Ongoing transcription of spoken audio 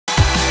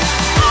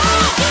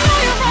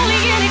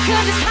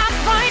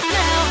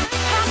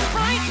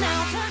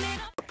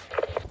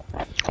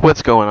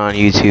What's going on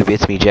YouTube?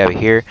 It's me, Jabba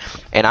here,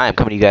 and I am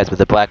coming to you guys with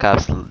the Black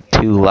Ops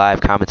 2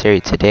 live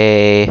commentary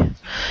today,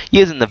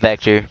 using the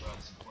Vector.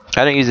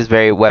 I don't use this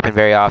weapon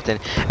very often,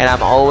 and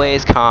I'm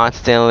always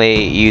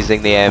constantly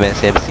using the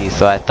MSMC,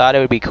 so I thought it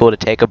would be cool to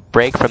take a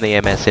break from the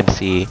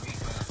MSMC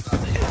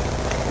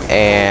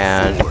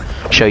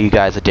and show you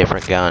guys a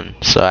different gun.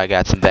 So I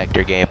got some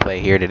Vector gameplay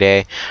here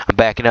today. I'm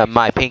backing up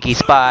my Pinky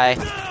Spy.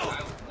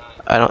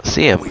 I don't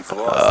see him.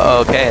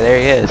 Okay, there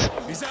he is.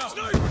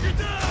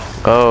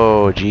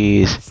 Oh,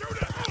 jeez.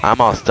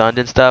 I'm all stunned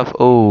and stuff.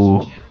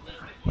 Oh,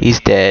 he's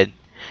dead.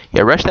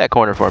 Yeah, rush that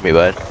corner for me,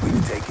 bud.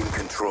 We've taken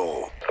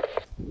control.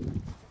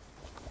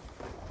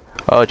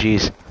 Oh,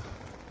 jeez.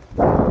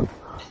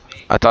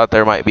 I thought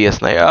there might be a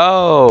sniper.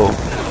 Oh!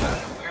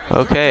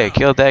 Okay, I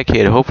killed that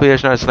kid. Hopefully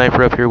there's not a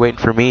sniper up here waiting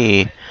for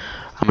me.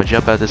 I'm gonna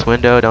jump out this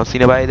window. Don't see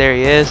nobody. There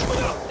he is.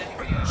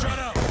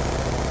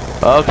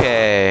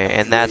 Okay,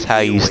 and that's how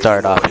you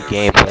start off the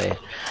gameplay.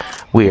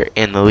 We are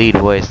in the lead,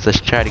 boys. Let's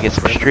try to get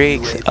some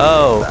streaks.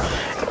 Oh,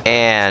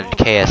 and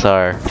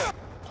KSR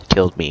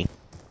killed me.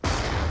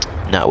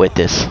 Not with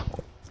this.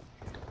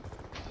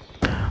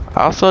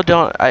 I also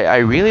don't. I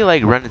really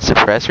like running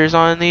suppressors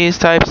on these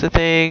types of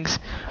things,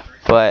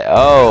 but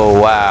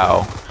oh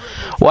wow,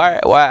 why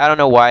I don't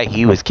know why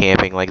he was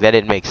camping. Like that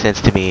didn't make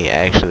sense to me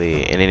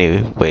actually in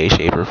any way,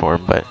 shape, or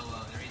form. But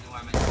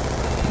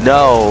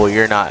no,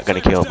 you're not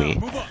gonna kill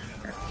me.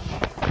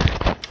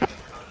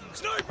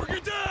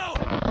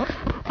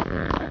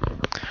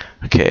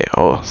 Okay,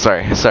 oh,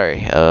 sorry.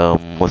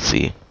 Let's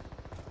see.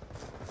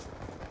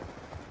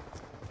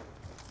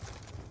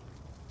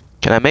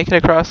 Can I make it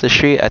across the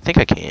street? I think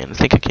I can.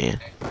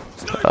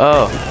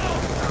 Oh.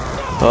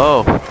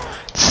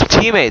 Some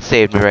teammate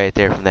saved me right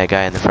there from that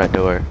guy in the front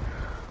door.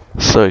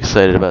 So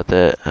excited about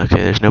that.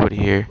 Okay, there's nobody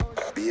here.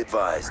 Be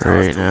advised.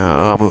 Right now.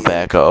 Oh, I'm gonna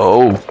back.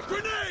 Oh.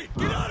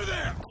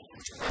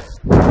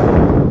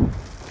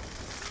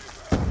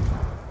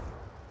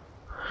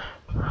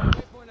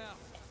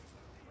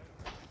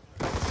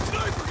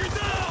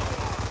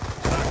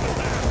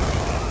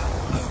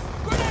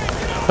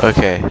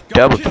 Okay,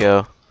 double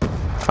kill.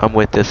 I'm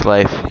with this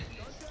life.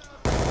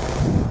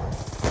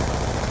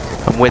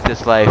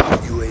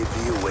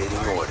 UAV awaiting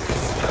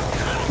orders.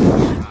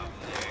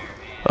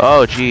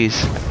 Oh,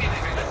 jeez.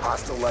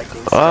 Hostile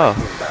lightning Oh.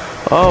 strike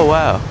inbound. Oh,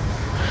 wow.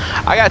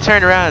 I got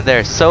turned around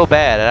there so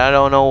bad, and I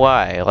don't know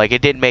why. Like,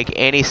 it didn't make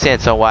any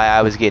sense on why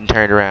I was getting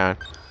turned around.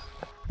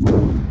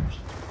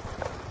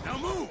 Now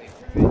move.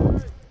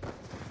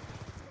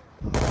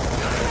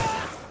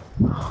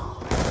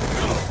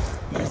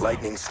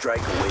 Lightning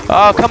strike awaiting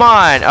Oh, orders. come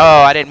on!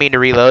 Oh, I didn't mean to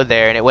reload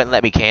there, and it wouldn't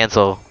let me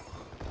cancel.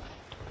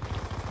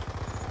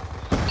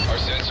 Our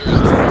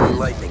sensors.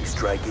 Lightning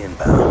strike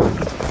inbound.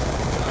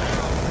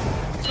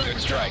 Good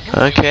strike.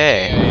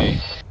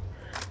 Okay.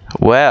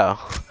 Well,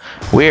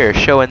 we're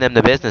showing them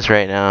the business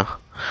right now.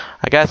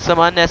 I got some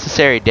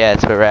unnecessary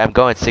deaths, but I'm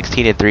going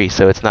 16-3,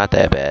 so it's not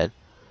that bad.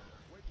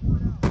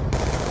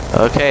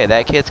 Okay,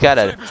 that kid's got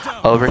an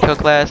overkill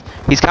class.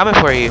 He's coming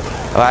for you.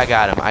 Oh, I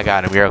got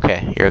him. You're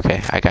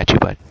okay. I got you,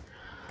 bud.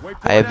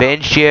 I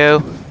avenged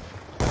you.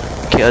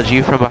 Killed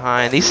you from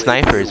behind. These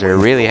snipers are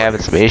really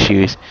having some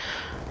issues.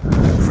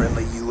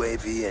 Friendly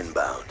UAV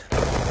inbound.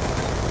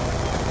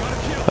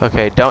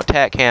 Okay, don't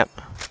tack camp.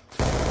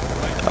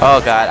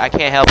 Oh god, I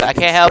can't help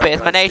it.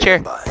 It's my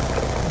nature.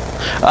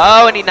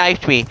 Oh, and he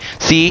knifed me.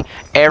 See,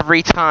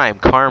 every time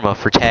karma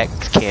for tack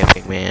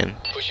camping, man.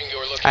 Pushing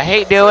your location. I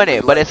hate doing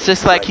it, but it's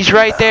just like he's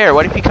right there.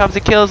 What if he comes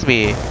and kills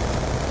me? Good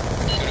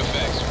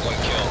effects. One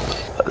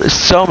kill. There's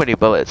so many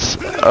bullets.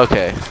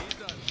 Okay.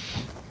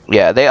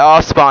 Yeah, they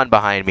all spawned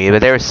behind me, but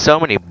there were so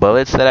many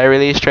bullets that I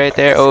released right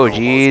there. Oh,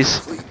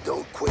 jeez.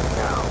 Don't quit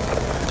now.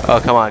 Oh,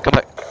 come on.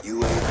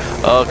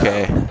 UAV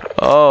Okay.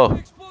 Oh.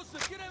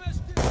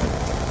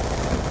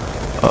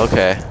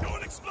 Okay.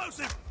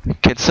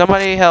 Can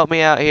somebody help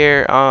me out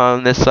here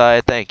on this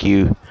side? Thank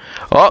you.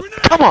 Oh,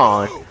 come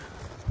on.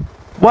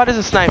 Why does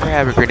a sniper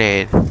have a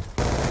grenade?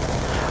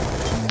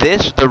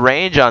 The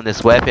range on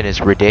this weapon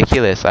is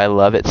ridiculous. I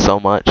love it so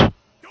much.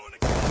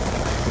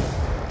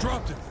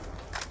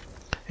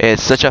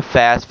 It's such a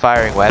fast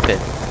firing weapon.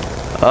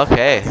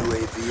 Okay.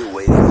 UAV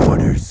awaiting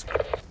orders.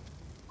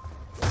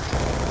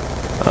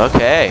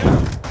 Okay.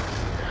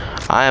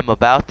 I am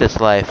about this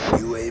life.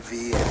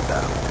 UAV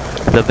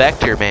inbound. The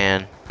Vector,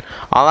 man.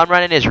 All I'm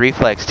running is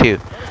reflex too.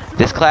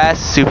 This class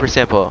is super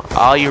simple.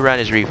 All you run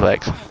is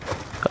reflex.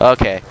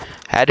 Okay.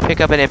 Had to pick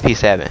up an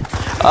MP7.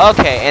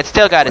 Okay, and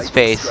still got his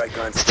face.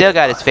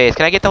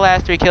 Can I get the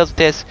last 3 kills with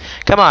this?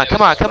 Come on. Give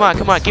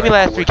me the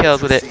last 3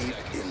 kills with it.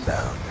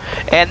 Inbound.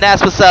 And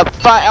that's what's up.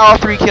 All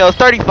 3 kills,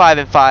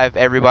 35-5,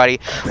 everybody.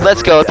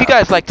 Let's go. If you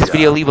guys like this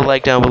video, leave a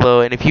like down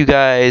below. And if you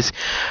guys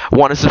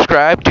want to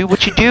subscribe, do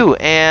what you do.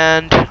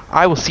 And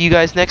I will see you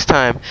guys next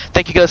time.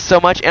 Thank you guys so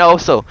much. And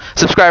also,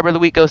 subscriber of the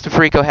week goes to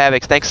Freako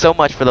Havocs. Thanks so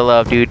much for the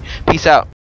love, dude. Peace out.